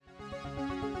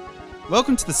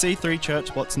Welcome to the C3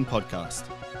 Church Watson podcast.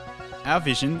 Our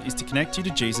vision is to connect you to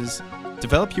Jesus,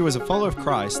 develop you as a follower of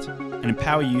Christ, and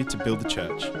empower you to build the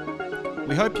church.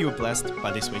 We hope you are blessed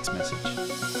by this week's message.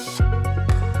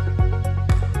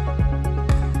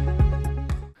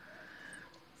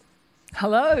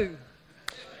 Hello.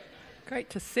 Great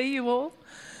to see you all.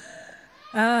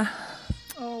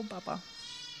 Bubba.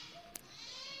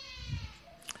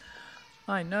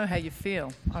 I know how you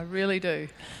feel. I really do.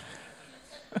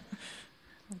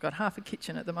 I've got half a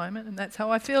kitchen at the moment, and that's how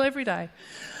I feel every day.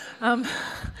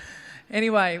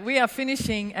 Anyway, we are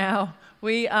finishing our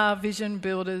We Are Vision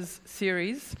Builders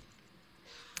series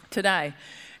today.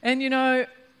 And you know,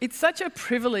 it's such a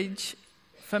privilege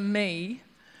for me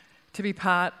to be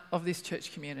part of this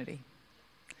church community.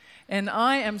 And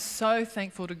I am so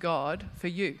thankful to God for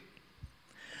you.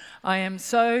 I am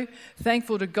so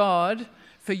thankful to God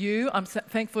for you. I'm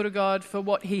thankful to God for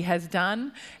what He has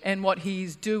done and what He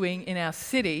is doing in our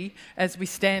city as we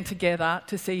stand together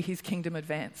to see His kingdom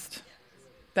advanced.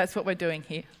 That's what we're doing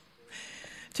here.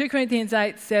 2 Corinthians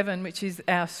 8:7, which is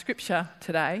our scripture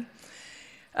today,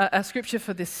 our scripture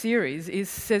for this series,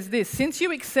 says this: since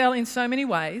you excel in so many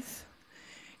ways,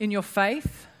 in your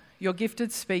faith, your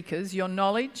gifted speakers, your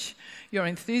knowledge, your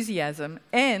enthusiasm,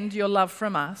 and your love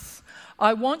from us,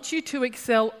 I want you to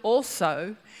excel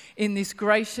also in this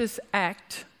gracious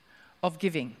act of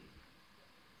giving.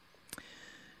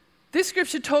 This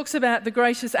scripture talks about the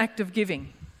gracious act of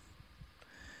giving.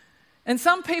 And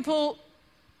some people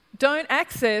don't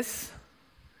access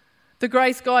the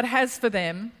grace God has for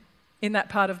them in that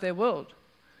part of their world,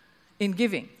 in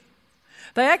giving.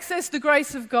 They access the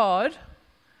grace of God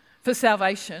for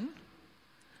salvation,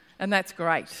 and that's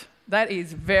great. That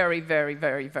is very, very,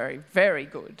 very, very, very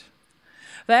good.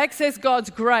 They access God's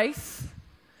grace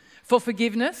for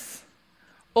forgiveness,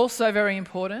 also very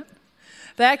important.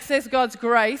 They access God's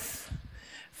grace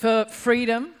for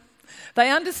freedom. They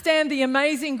understand the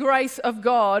amazing grace of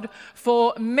God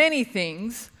for many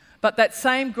things, but that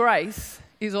same grace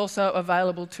is also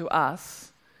available to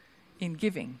us in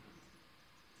giving.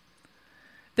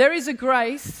 There is a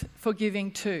grace for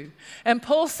giving too. And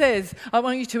Paul says, I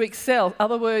want you to excel.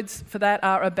 Other words for that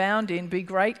are abound in, be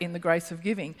great in the grace of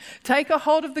giving. Take a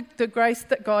hold of the grace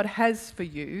that God has for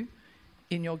you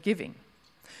in your giving.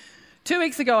 2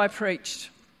 weeks ago I preached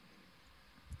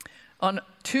on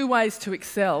 2 ways to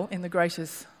excel in the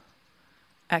gracious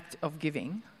act of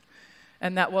giving.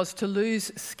 And that was to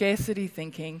lose scarcity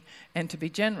thinking and to be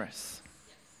generous.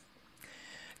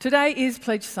 Today is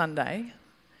Pledge Sunday.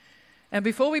 And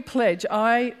before we pledge,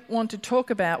 I want to talk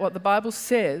about what the Bible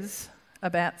says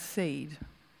about seed.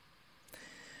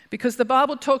 Because the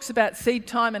Bible talks about seed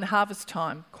time and harvest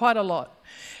time quite a lot.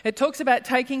 It talks about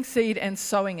taking seed and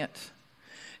sowing it.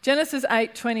 Genesis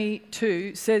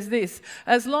 8:22 says this: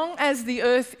 as long as the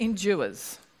earth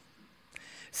endures,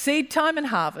 seed time and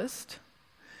harvest,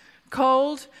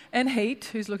 cold and heat,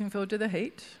 who's looking forward to the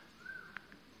heat?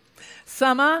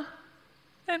 Summer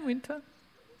and winter.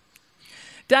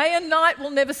 Day and night will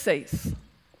never cease.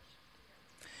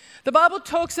 The Bible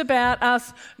talks about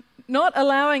us not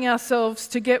allowing ourselves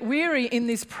to get weary in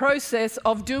this process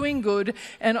of doing good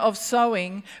and of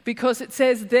sowing, because it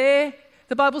says the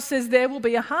Bible says there will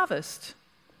be a harvest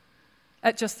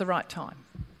at just the right time.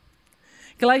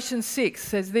 Galatians 6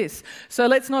 says this: so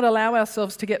let's not allow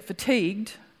ourselves to get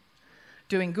fatigued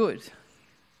doing good.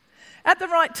 At the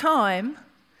right time,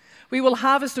 we will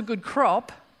harvest a good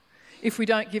crop if we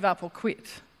don't give up or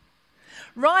quit.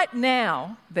 Right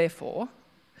now, therefore,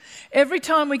 every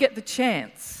time we get the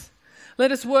chance,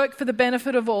 let us work for the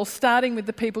benefit of all, starting with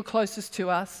the people closest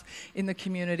to us in the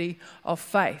community of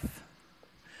faith.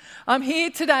 I'm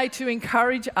here today to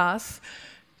encourage us,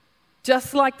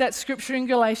 just like that scripture in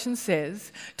Galatians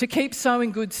says, to keep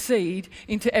sowing good seed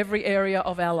into every area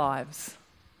of our lives,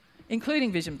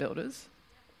 including Vision Builders.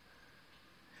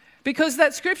 Because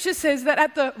that scripture says that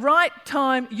at the right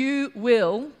time you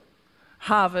will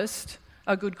harvest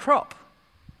a good crop.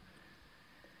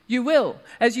 You will.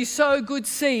 As you sow good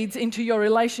seeds into your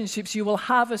relationships, you will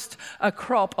harvest a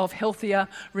crop of healthier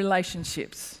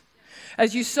relationships.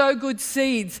 As you sow good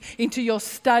seeds into your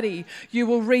study, you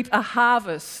will reap a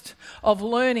harvest of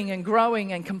learning and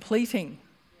growing and completing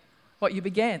what you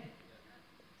began.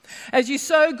 As you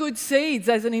sow good seeds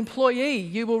as an employee,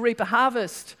 you will reap a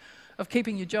harvest of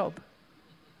keeping your job.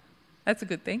 That's a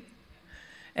good thing.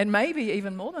 And maybe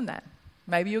even more than that.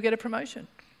 Maybe you'll get a promotion.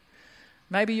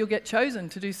 Maybe you'll get chosen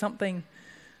to do something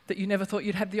that you never thought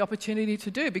you'd have the opportunity to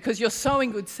do because you're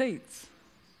sowing good seeds.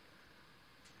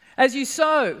 As we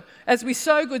sow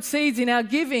good seeds in our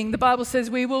giving, the Bible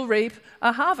says we will reap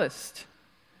a harvest.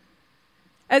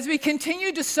 as we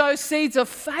continue to sow seeds of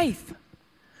faith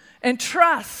and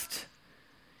trust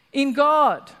in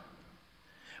God.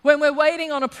 When we're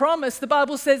waiting on a promise, the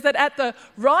Bible says that at the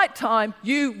right time,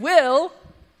 you will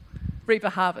reap a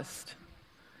harvest.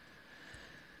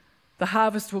 The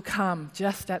harvest will come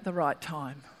just at the right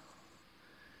time.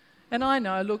 And I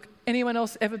know, look, anyone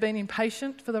else ever been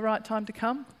impatient for the right time to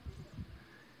come?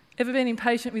 Ever been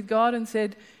impatient with God and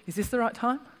said, is this the right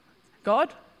time?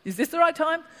 God, is this the right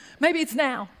time? Maybe it's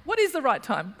now. What is the right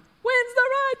time? When's the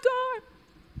right time?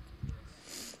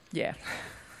 Yeah.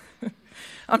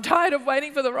 I'm tired of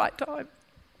waiting for the right time.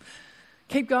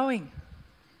 Keep going.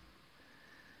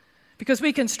 Because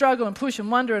we can struggle and push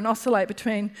and wonder and oscillate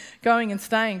between going and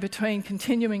staying, between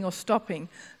continuing or stopping.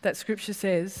 That scripture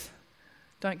says,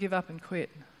 don't give up and quit.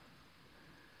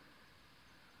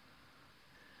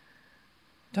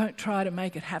 Don't try to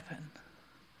make it happen.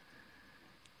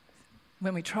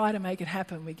 When we try to make it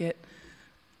happen, we get,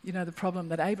 the problem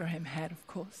that Abraham had, of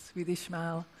course, with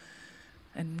Ishmael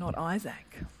and not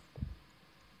Isaac.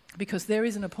 Because there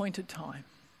is an appointed time.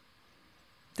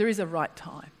 There is a right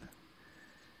time.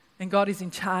 And God is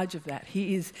in charge of that.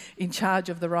 He is in charge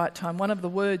of the right time. One of the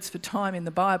words for time in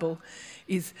the Bible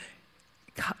is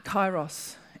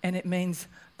kairos, and it means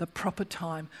the proper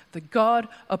time, the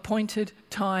God-appointed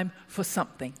time for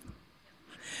something.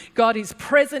 God is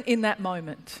present in that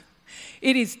moment.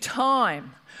 It is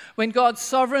time when God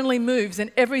sovereignly moves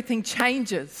and everything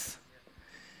changes.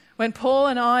 When Paul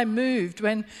and I moved,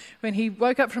 when he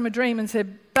woke up from a dream and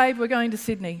said, babe, we're going to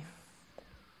Sydney.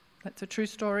 That's a true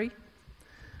story.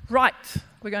 Right,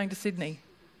 we're going to Sydney.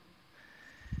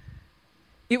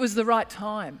 It was the right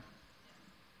time.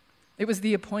 It was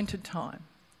the appointed time.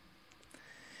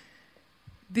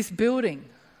 This building,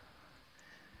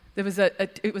 it was a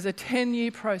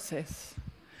 10-year process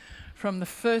from the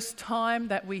first time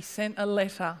that we sent a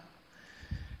letter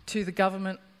to the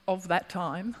government of that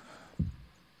time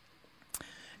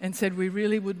and said we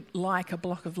really would like a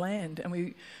block of land. And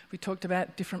we talked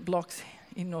about different blocks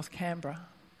in North Canberra.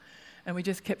 And we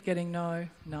just kept getting no,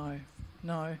 no,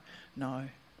 no, no.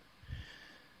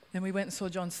 Then we went and saw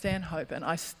John Stanhope, and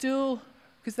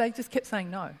because they just kept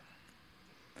saying no.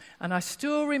 And I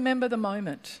still remember the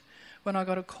moment when I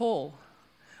got a call.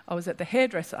 I was at the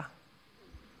hairdresser.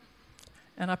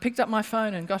 And I picked up my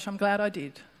phone, and gosh, I'm glad I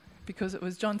did, because it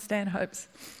was John Stanhope's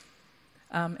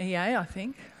EA, I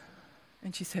think.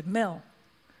 And she said, Mel,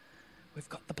 we've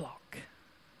got the block.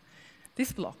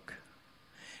 This block.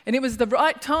 And it was the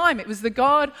right time. It was the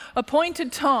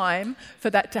God-appointed time for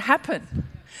that to happen.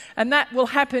 And that will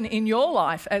happen in your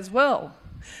life as well.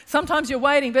 Sometimes you're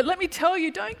waiting, but let me tell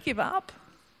you, don't give up.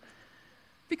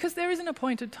 Because there is an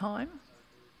appointed time.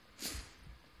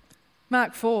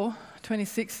 Mark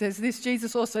 4:26 says this,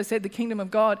 Jesus also said the kingdom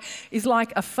of God is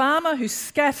like a farmer who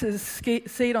scatters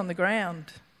seed on the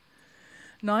ground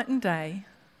night and day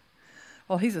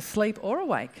while he's asleep or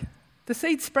awake. The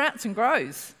seed sprouts and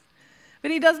grows,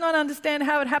 but he does not understand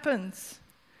how it happens.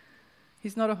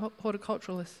 He's not a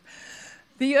horticulturalist.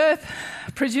 The earth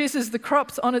produces the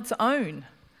crops on its own.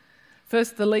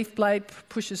 First the leaf blade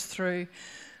pushes through,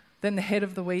 then the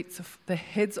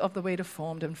heads of the wheat are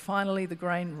formed, and finally the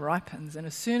grain ripens. And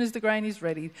as soon as the grain is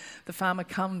ready, the farmer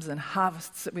comes and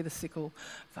harvests it with a sickle,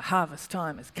 for harvest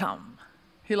time has come.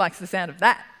 Who likes the sound of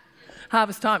that?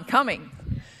 Harvest time coming.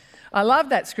 I love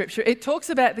that scripture. It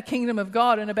talks about the kingdom of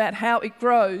God and about how it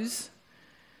grows,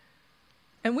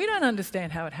 and we don't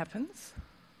understand how it happens.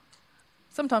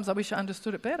 Sometimes I wish I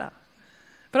understood it better.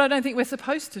 But I don't think we're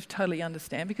supposed to totally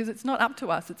understand, because it's not up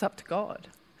to us, it's up to God.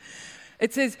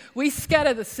 It says we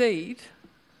scatter the seed,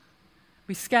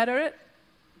 we scatter it,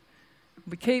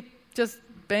 we keep just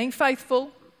being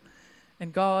faithful,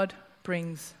 and God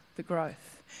brings the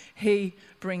growth. He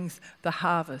brings the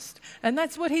harvest. And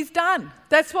that's what he's done.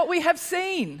 That's what we have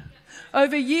seen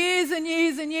over years and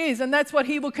years and years. And that's what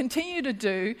he will continue to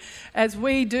do as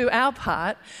we do our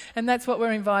part. And that's what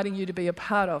we're inviting you to be a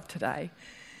part of today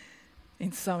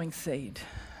in sowing seed.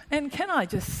 And can I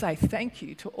just say thank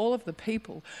you to all of the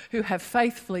people who have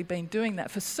faithfully been doing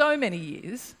that for so many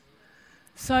years.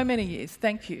 So many years.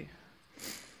 Thank you.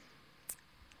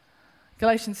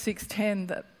 Galatians 6:10,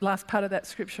 the last part of that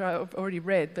scripture I've already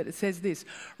read, but it says this: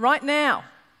 right now,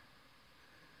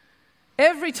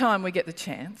 every time we get the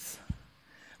chance,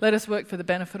 let us work for the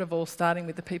benefit of all, starting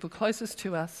with the people closest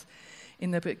to us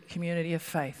in the community of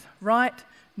faith. Right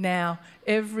now,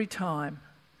 every time.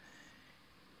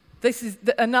 This is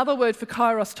another word for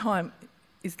kairos time,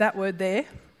 is that word there,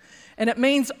 and it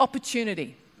means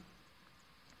opportunity.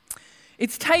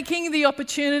 It's taking the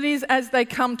opportunities as they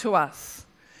come to us.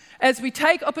 As we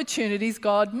take opportunities,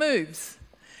 God moves.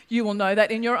 you will know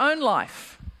that in your own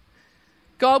life.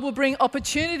 God will bring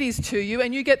opportunities to you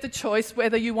and you get the choice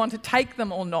whether you want to take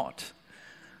them or not.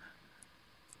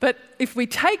 But if we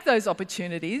take those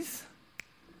opportunities,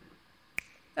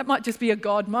 that might just be a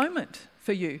God moment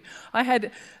for you. I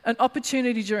had an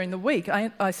opportunity during the week.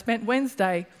 I spent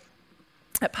Wednesday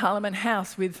at Parliament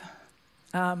House with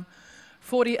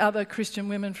 40 other Christian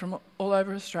women from all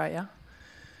over Australia,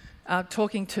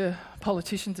 talking to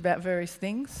politicians about various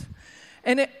things.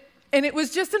 And it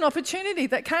was just an opportunity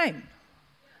that came.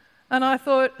 And I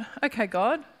thought, okay,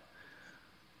 God.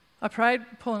 I prayed,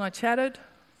 Paul and I chatted.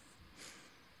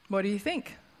 What do you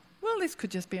think? Well, this could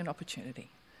just be an opportunity.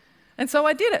 And so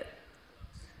I did it.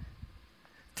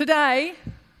 Today,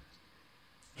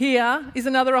 here is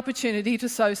another opportunity to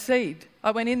sow seed.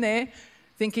 I went in there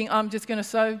thinking I'm just going to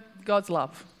sow God's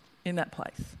love in that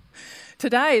place.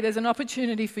 Today, there's an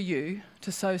opportunity for you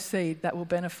to sow seed that will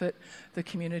benefit the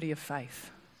community of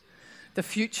faith, the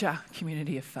future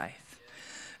community of faith,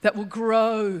 that will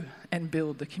grow and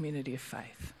build the community of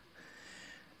faith.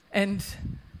 And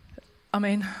I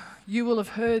mean, you will have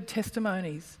heard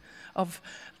testimonies of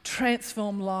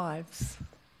transformed lives.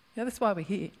 Yeah, that's why we're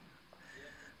here.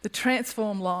 The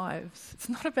transformed lives. It's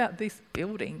not about this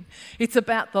building. It's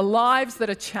about the lives that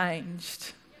are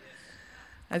changed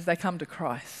as they come to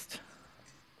Christ.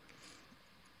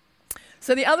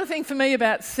 So the other thing for me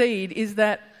about seed is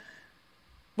that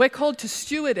we're called to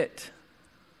steward it.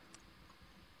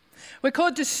 We're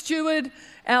called to steward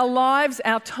our lives,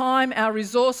 our time, our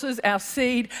resources, our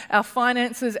seed, our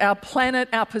finances, our planet,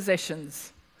 our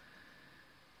possessions.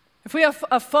 If we are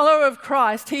a follower of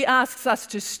Christ, he asks us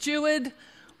to steward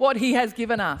what he has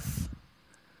given us.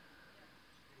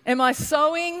 Am I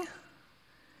sowing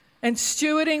and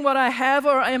stewarding what I have,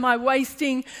 or am I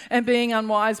wasting and being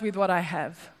unwise with what I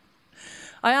have?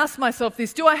 I ask myself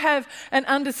this: do I have an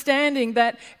understanding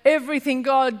that everything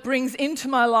God brings into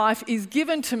my life is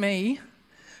given to me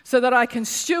so that I can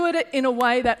steward it in a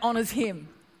way that honours him?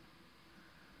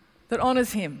 That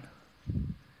honours him.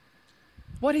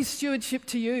 What is stewardship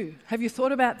to you? Have you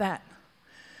thought about that?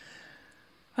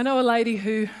 I know a lady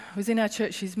who was in our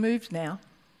church. She's moved now.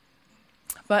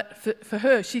 But for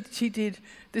her, she did,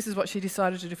 this is what she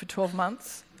decided to do for 12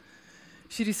 months.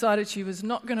 She decided she was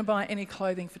not going to buy any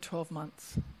clothing for 12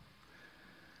 months.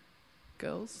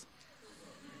 Girls,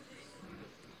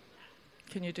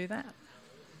 can you do that?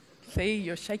 See,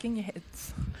 you're shaking your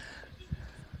heads.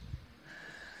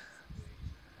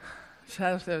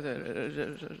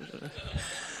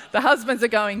 The husbands are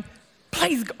going,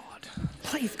 please God,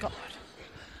 please God.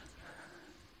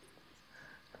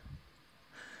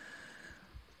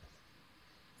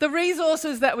 The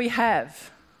resources that we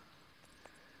have,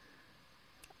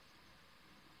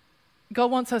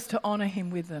 God wants us to honour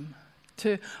him with them.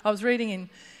 I was reading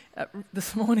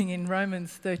this morning in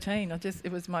Romans 13.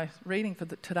 It was my reading for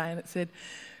today, and it said,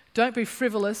 "Don't be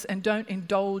frivolous and don't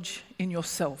indulge in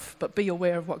yourself, but be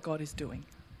aware of what God is doing."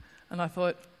 And I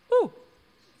thought, ooh,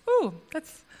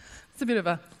 that's a bit of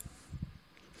a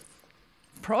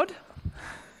prod.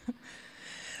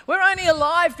 We're only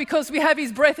alive because we have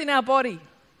his breath in our body.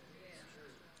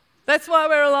 That's why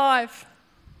we're alive.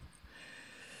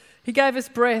 He gave us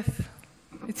breath.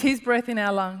 It's his breath in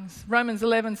our lungs. Romans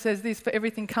 11 says this: "For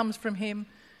everything comes from him,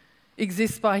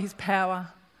 exists by his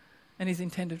power, and is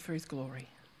intended for his glory."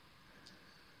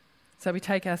 So we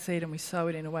take our seed and we sow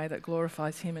it in a way that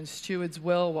glorifies him and stewards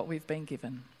well what we've been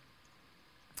given.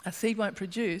 A seed won't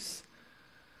produce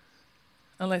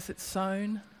unless it's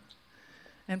sown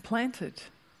and planted.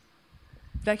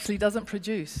 It actually doesn't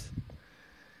produce.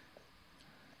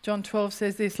 John 12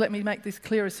 says this: "Let me make this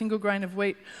clear. A single grain of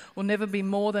wheat will never be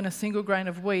more than a single grain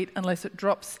of wheat unless it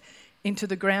drops into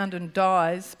the ground and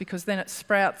dies, because then it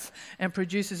sprouts and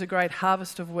produces a great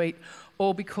harvest of wheat,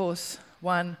 all because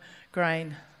one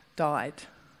grain died."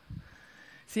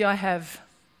 See, who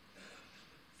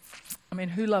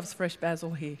loves fresh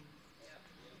basil here?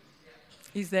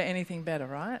 Is there anything better,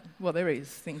 right? Well, there is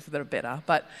things that are better,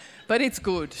 but it's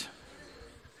good.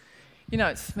 You know,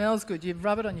 it smells good. You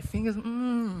rub it on your fingers.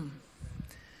 And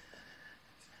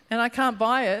I can't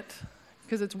buy it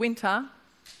because it's winter.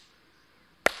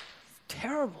 It's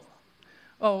terrible.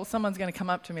 Oh, someone's going to come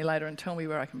up to me later and tell me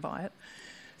where I can buy it.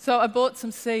 So I bought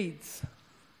some seeds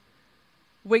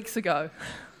weeks ago,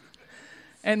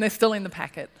 and they're still in the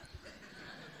packet.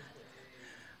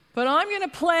 But I'm going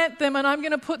to plant them, and I'm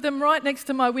going to put them right next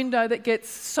to my window that gets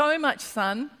so much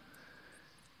sun,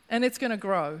 and it's going to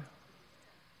grow.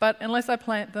 But unless I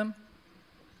plant them,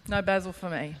 no basil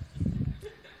for me.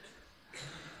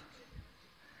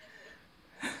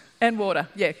 And water.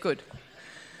 Yeah, good.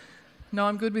 No,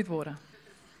 I'm good with water.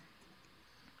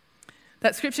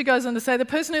 That scripture goes on to say, the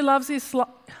person who loves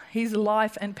his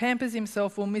life and pampers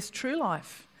himself will miss true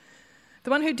life. The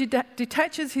one who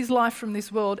detaches his life from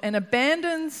this world and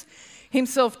abandons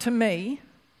himself to me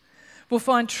will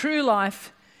find true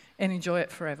life and enjoy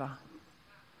it forever.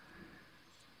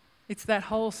 It's that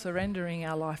whole surrendering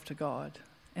our life to God,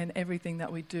 and everything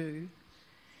that we do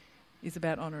is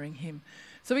about honouring him.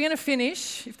 So we're going to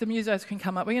finish, if the musos can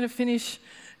come up, we're going to finish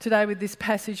today with this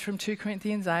passage from 2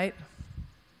 Corinthians 8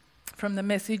 from the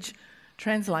Message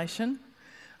translation.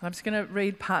 I'm just going to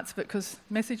read parts of it because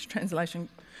Message translation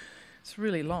is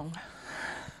really long.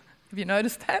 Have you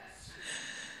noticed that?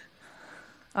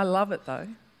 I love it though.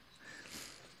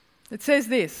 It says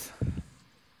this.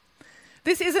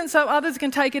 This isn't so others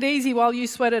can take it easy while you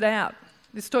sweat it out.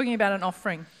 It's talking about an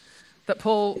offering that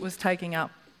Paul was taking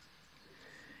up.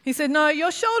 He said, no,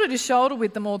 you're shoulder to shoulder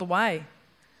with them all the way.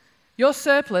 Your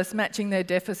surplus matching their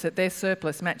deficit, their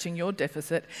surplus matching your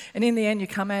deficit, and in the end you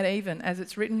come out even. As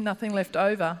it's written, nothing left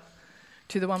over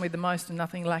to the one with the most and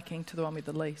nothing lacking to the one with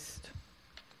the least.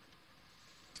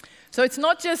 So it's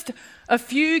not just a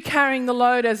few carrying the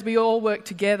load as we all work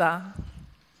together.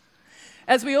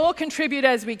 As we all contribute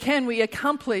as we can, we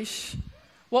accomplish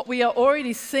what we are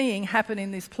already seeing happen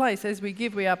in this place. As we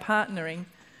give, we are partnering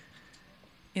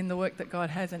in the work that God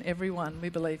has, and everyone, we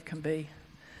believe, can be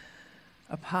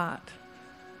a part.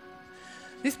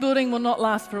 This building will not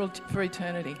last for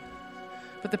eternity,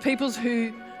 but the people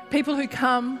who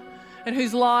come and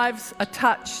whose lives are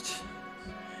touched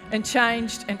and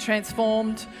changed and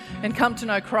transformed and come to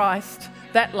know Christ,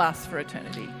 that lasts for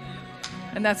eternity.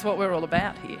 And that's what we're all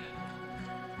about here.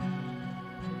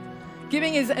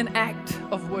 Giving is an act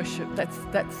of worship.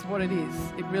 That's what it is.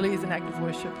 It really is an act of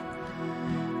worship.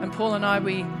 And Paul and I,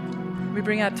 we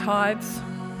bring our tithes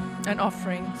and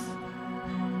offerings,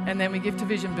 and then we give to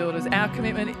Vision Builders. Our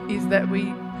commitment is that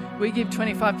we give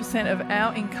 25% of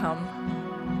our income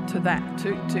to that,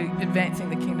 to advancing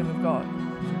the kingdom of God.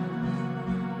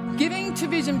 Giving to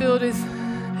Vision Builders,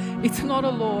 it's not a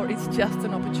law, it's just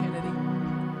an opportunity.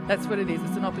 That's what it is,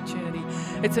 it's an opportunity.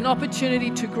 It's an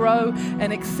opportunity to grow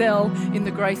and excel in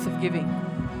the grace of giving.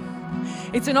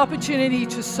 It's an opportunity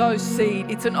to sow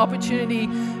seed. It's an opportunity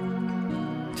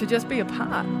to just be a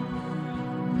part.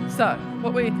 So,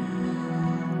 what we're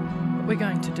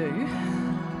going to do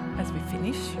as we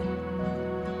finish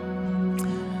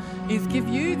is give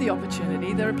you the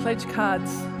opportunity. There are pledge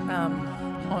cards on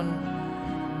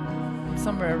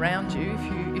somewhere around you.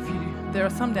 If you there are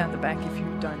some down the back if you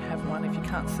don't have one. If you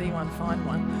can't see one, find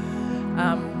one.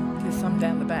 There's some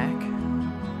down the back.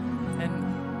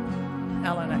 And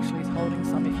Alan actually is holding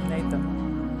some if you need them.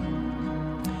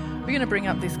 We're going to bring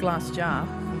up this glass jar.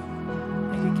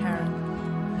 Thank you, Karen.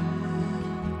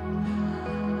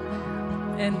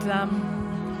 And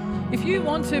if you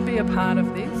want to be a part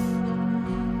of this,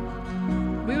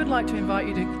 we would like to invite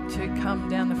you to come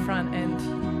down the front and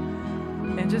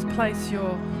just place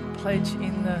your pledge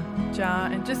in the jar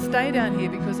and just stay down here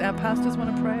because our pastors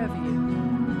want to pray over you.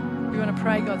 We want to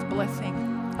pray God's blessing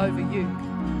over you,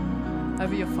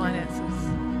 over your finances.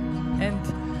 And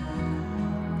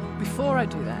before we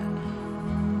do that,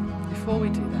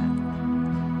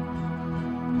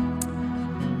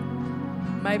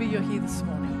 maybe you're here this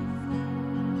morning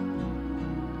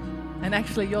and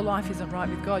actually your life isn't right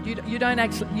with God. You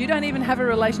don't even have a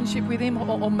relationship with him,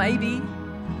 or maybe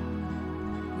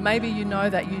you know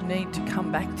that you need to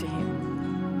come back to him.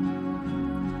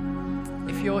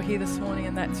 If you're here this morning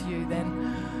and that's you,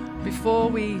 then before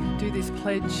we do this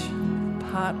pledge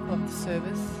part of the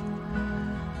service,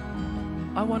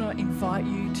 I want to invite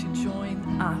you to join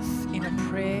us in a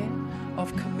prayer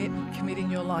of committing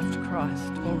your life to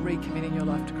Christ or recommitting your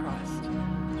life to Christ.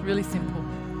 It's really simple.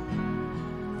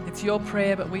 It's your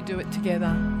prayer, but we do it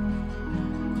together.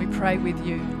 We pray with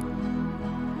you.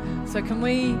 So can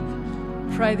we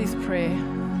pray this prayer?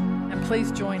 And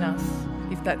please join us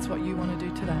if that's what you want to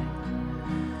do today.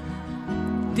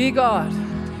 Dear God,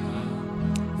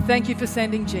 thank you for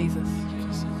sending Jesus.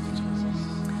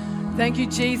 Thank you,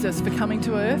 Jesus, for coming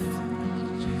to earth,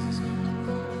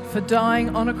 for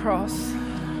dying on a cross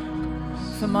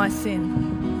for my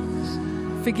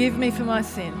sin. Forgive me for my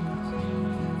sin.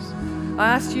 I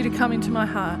ask you to come into my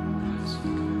heart.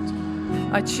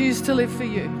 I choose to live for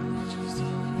you.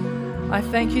 I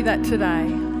thank you that today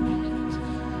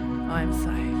I am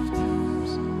saved.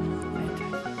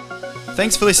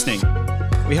 Thanks for listening.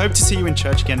 We hope to see you in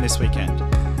church again this weekend.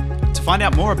 To find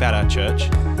out more about our church,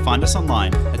 find us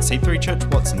online at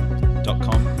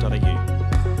c3churchwatson.com.au.